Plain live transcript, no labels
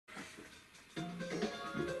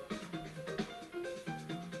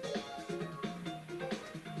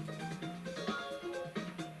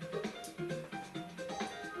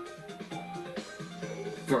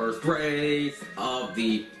first race of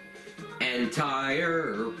the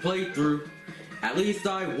entire playthrough. At least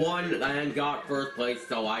I won and got first place,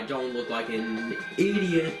 so I don't look like an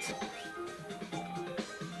idiot.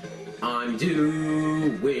 I'm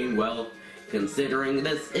doing well, considering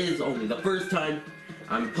this is only the first time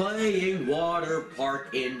I'm playing Water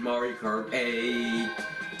Park in Mario Kart 8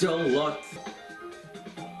 Deluxe.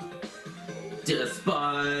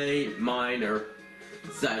 Despite minor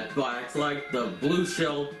setbacks like the blue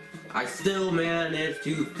shell, I still managed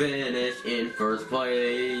to finish in first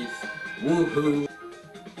place. Woohoo!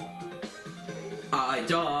 I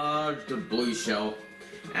dodged a blue shell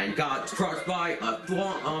and got crushed by a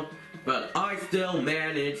thwomp, but I still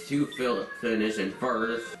managed to finish in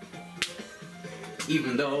first.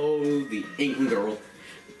 Even though the Incan girl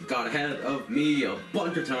got ahead of me a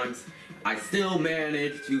bunch of times, I still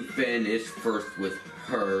managed to finish first with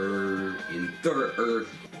her in third.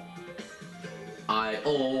 I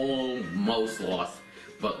almost lost,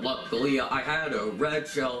 but luckily I had a red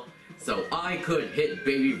shell, so I could hit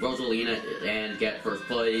baby Rosalina and get first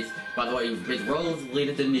place. By the way, Miss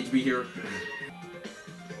Rosalina didn't need to be here.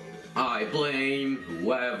 I blame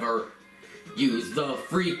whoever used the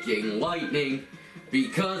freaking lightning,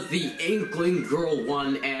 because the Inkling girl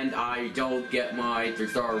won and I don't get my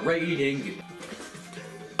 3-star rating.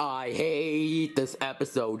 I hate this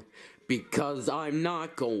episode because I'm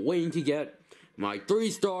not going to get my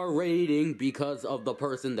 3-star rating because of the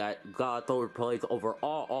person that got third place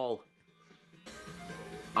overall.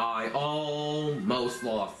 I almost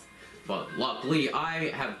lost, but luckily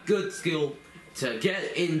I have good skill to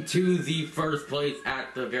get into the first place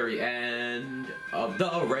at the very end of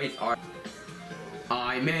the race.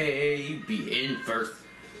 I may be in first,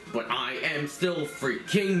 but I am still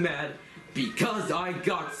freaking mad because I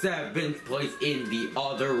got 7th place in the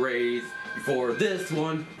other race before this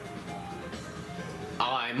one.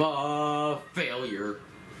 I'm a failure.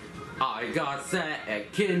 I got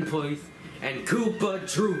 2nd place, and Koopa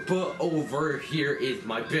Troopa over here is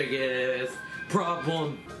my biggest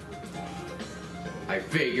problem. I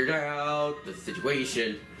figured out the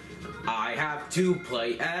situation. I have to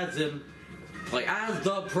play as him. Play as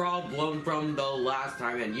the problem from the last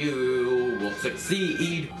time and you will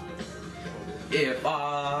succeed. If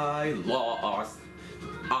I lost,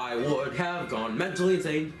 I would have gone mentally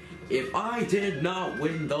insane. If I did not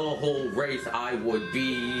win the whole race, I would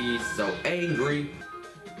be so angry.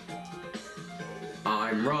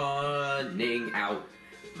 I'm running out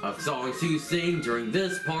of songs to sing during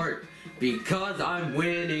this part because I'm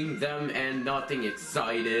winning them and nothing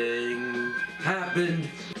exciting happened.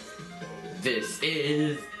 This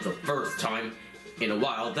is the first time in a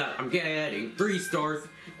while that I'm getting 3 stars.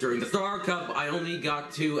 During the Star Cup, I only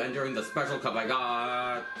got 2, and during the Special Cup, I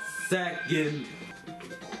got 2nd.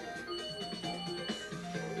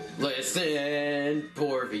 Listen,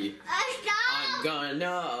 Porvy. I'm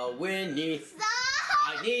gonna win this.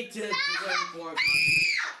 I need to win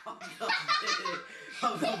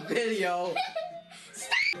of the video.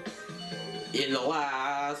 In the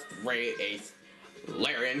last race,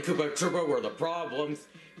 Larry and Koopa Troopa were the problems,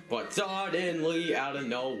 but suddenly, out of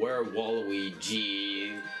nowhere,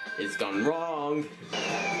 Waluigi is gone wrong.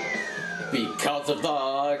 Because of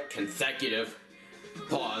the consecutive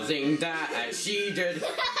pausing that she did,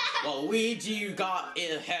 Waluigi got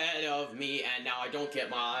ahead of me, and now I don't get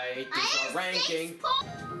my 3-star ranking.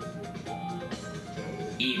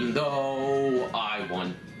 Even though I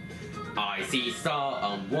won, I see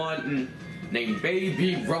someone named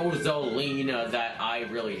Baby Rosalina that I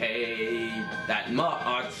really hate that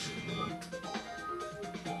much.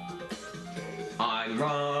 I'm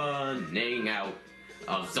running out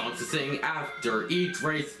of songs to sing after each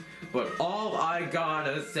race, but all I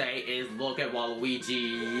gotta say is look at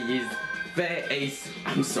Waluigi's face.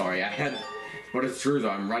 I'm sorry, but it's true though,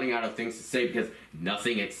 I'm running out of things to say because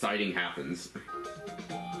nothing exciting happens.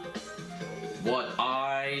 What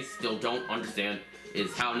I still don't understand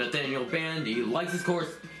is how Nathaniel Bandy likes his course.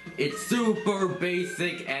 It's super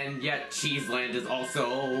basic, and yet Cheeseland is also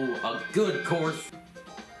a good course.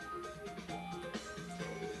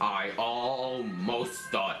 I almost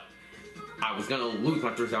thought I was gonna lose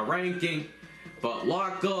my 3-star ranking, but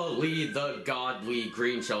luckily the godly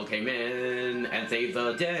green shell came in and saved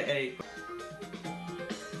the day.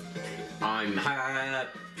 I'm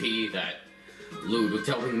happy that Lude was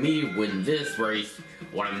helping me win this race.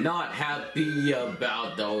 What I'm not happy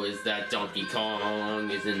about though is that Donkey Kong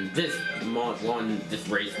is in this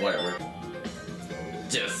race, whatever.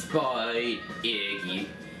 Despite Iggy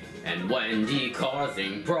and Wendy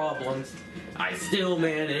causing problems, I still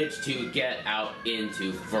managed to get out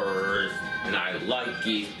into first, and I like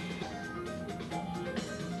it.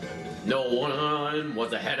 No one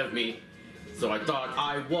was ahead of me, so I thought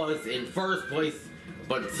I was in first place.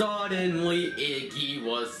 But suddenly Iggy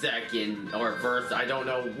was second or first, I don't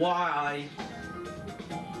know why.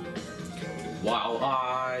 While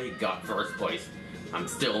I got first place, I'm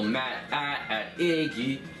still mad at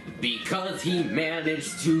Iggy because he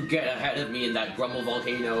managed to get ahead of me in that Grumble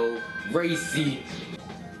Volcano racy.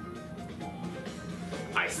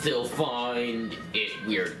 I still find it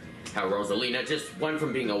weird how Rosalina just went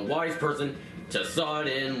from being a wise person to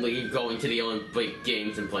suddenly going to the Olympic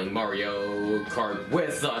Games and playing Mario Kart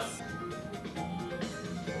with us.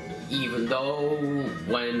 Even though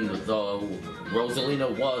when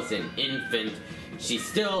Rosalina was an infant, she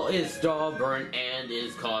still is stubborn and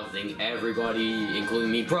is causing everybody,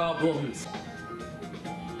 including me, problems.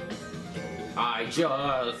 I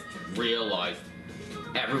just realized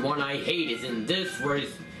everyone I hate is in this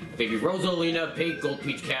race. Baby Rosalina, Pink, Gold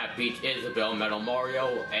Peach, Cat Peach, Isabelle, Metal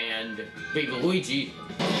Mario, and Baby Luigi.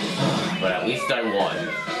 But at least I won.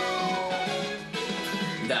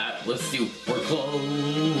 That was super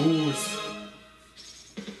close.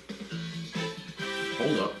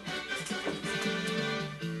 Hold up.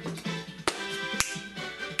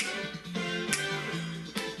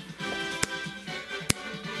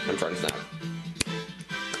 I'm trying to snap.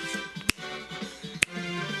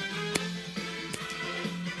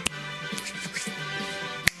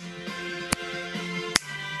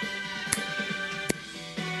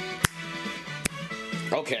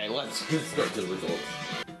 Okay, let's just go to the results.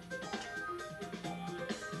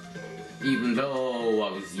 Even though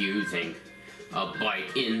I was using a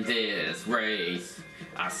bike in this race,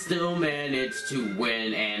 I still managed to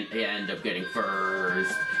win and end up getting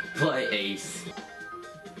first place.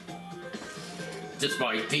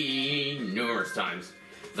 Despite the numerous times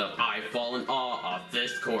that I've fallen off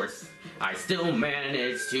this course, I still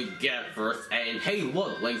managed to get first. And hey,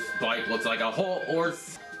 look, Link's bike looks like a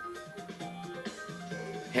horse.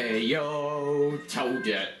 Hey yo,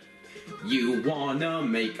 Toadette, you wanna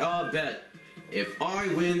make a bet? If I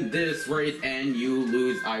win this race and you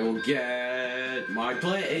lose, I will get my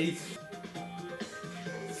place.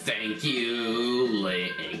 Thank you,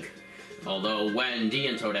 Link. Although Wendy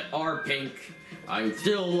and Toadette are pink, I'm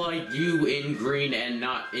still like you in green and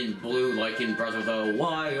not in blue like in Breath of the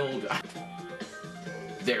Wild.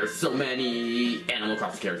 There's so many Animal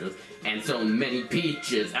Crossing characters, and so many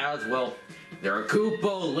Peaches as well. There are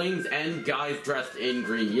Koopa, Lings, and guys dressed in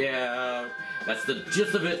green. Yeah, that's the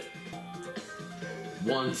gist of it.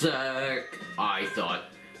 One sec, I thought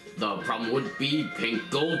the problem would be Pink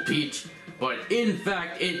Gold Peach, but in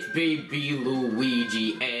fact it's Baby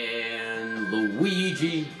Luigi and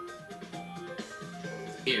Luigi.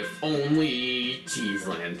 If only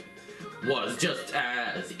Cheeseland was just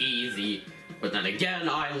as easy. But then again,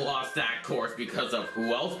 I lost that course because of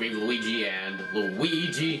who else? Baby Luigi and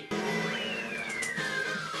Luigi.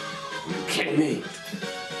 Are you kidding me?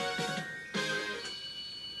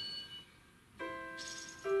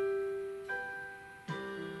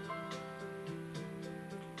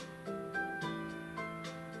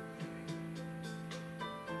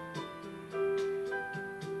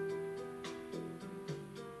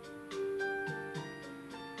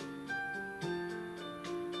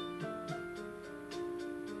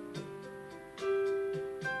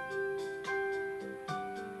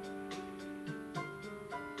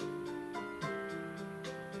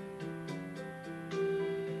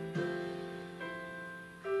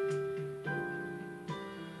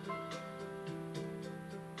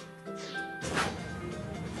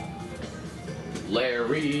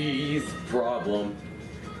 Larry's problem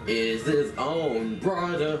is his own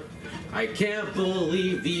brother. I can't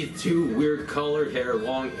believe these two weird colored hair,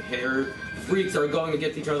 long haired freaks are going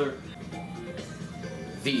against each other.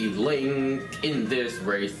 The Link in this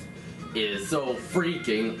race is so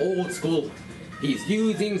freaking old school. He's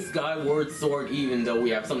using Skyward Sword even though we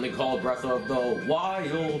have something called Breath of the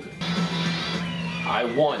Wild. I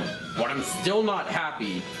won, but I'm still not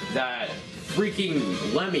happy that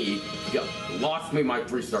freaking Lemmy lost me my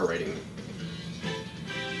 3-star rating.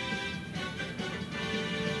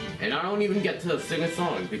 And I don't even get to sing a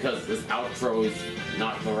song because this outro is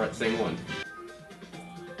not the same one.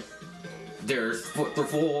 There's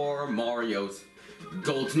four Marios,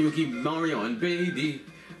 Gold, Tanuki, Mario, and Baby.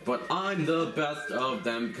 But I'm the best of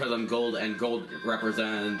them because I'm gold and gold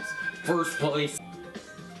represents first place.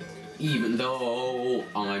 Even though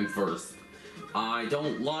I'm first. I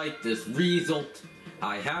don't like this result.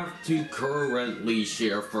 I have to currently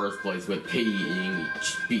share first place with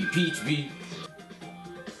Peachby.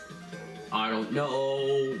 I don't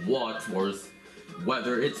know what's worse.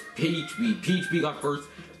 Whether it's Peachby got first,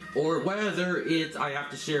 or whether it's I have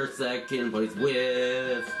to share second place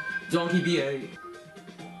with Donkey BA.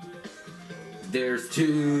 There's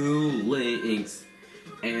 2 Links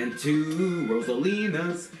and 2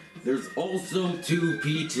 Rosalinas. There's also 2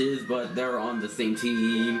 Peaches, but they're on the same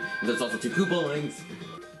team. There's also 2 Koopalings.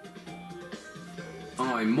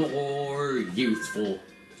 I'm more useful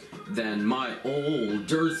than my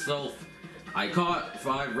older self. I caught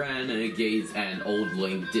 5 renegades and old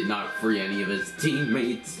Link did not free any of his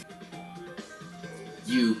teammates.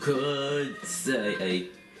 You could say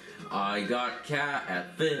I got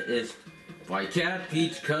catfished by Cat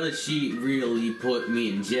Peach cause she really put me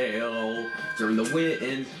in jail during the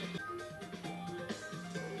win.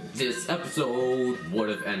 This episode would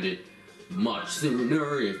have ended much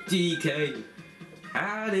sooner if DK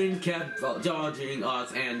hadn't kept dodging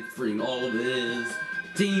us and freeing all of his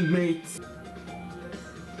teammates.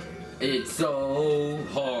 It's so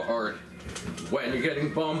hard when you're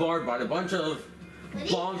getting bombarded by a bunch of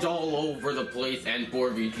bombs all over the place and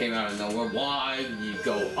 4V came out of nowhere. Why you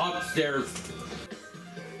go upstairs?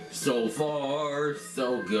 So far,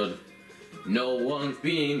 so good. No one's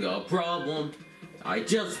being a problem. I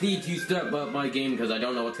just need to step up my game because I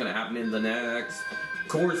don't know what's going to happen in the next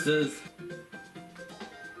courses.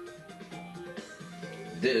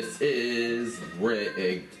 This is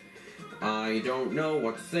rigged. I don't know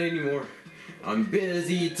what to say anymore. I'm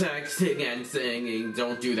busy texting and singing.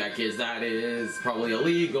 Don't do that, kids. That is probably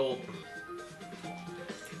illegal.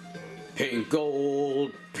 Pink,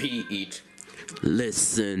 gold, peach.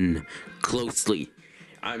 Listen closely.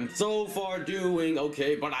 I'm so far doing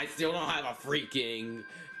okay, but I still don't have a freaking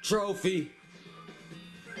trophy.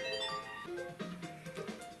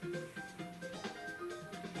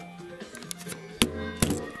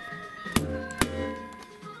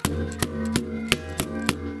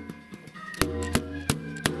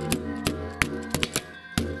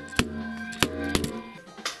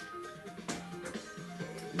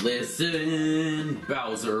 Listen,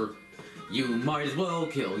 Bowser, you might as well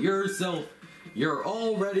kill yourself. You're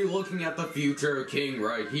already looking at the future king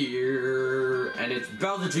right here, and it's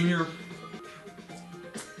Bowser Jr.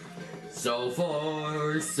 So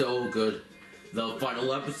far, so good. The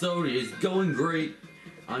final episode is going great.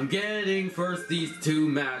 I'm getting first these 2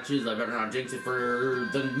 matches. I better not jinx it for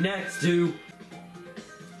the next 2.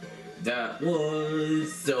 That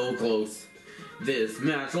was so close. This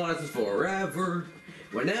match lasts forever.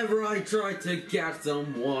 Whenever I tried to catch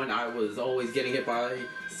someone, I was always getting hit by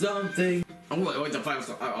something. Oh wait, the final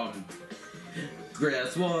stuff.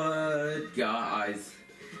 Guess what, guys?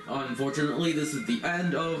 Unfortunately, this is the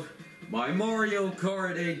end of my Mario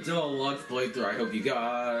Kart 8 Deluxe playthrough. I hope you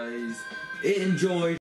guys enjoyed.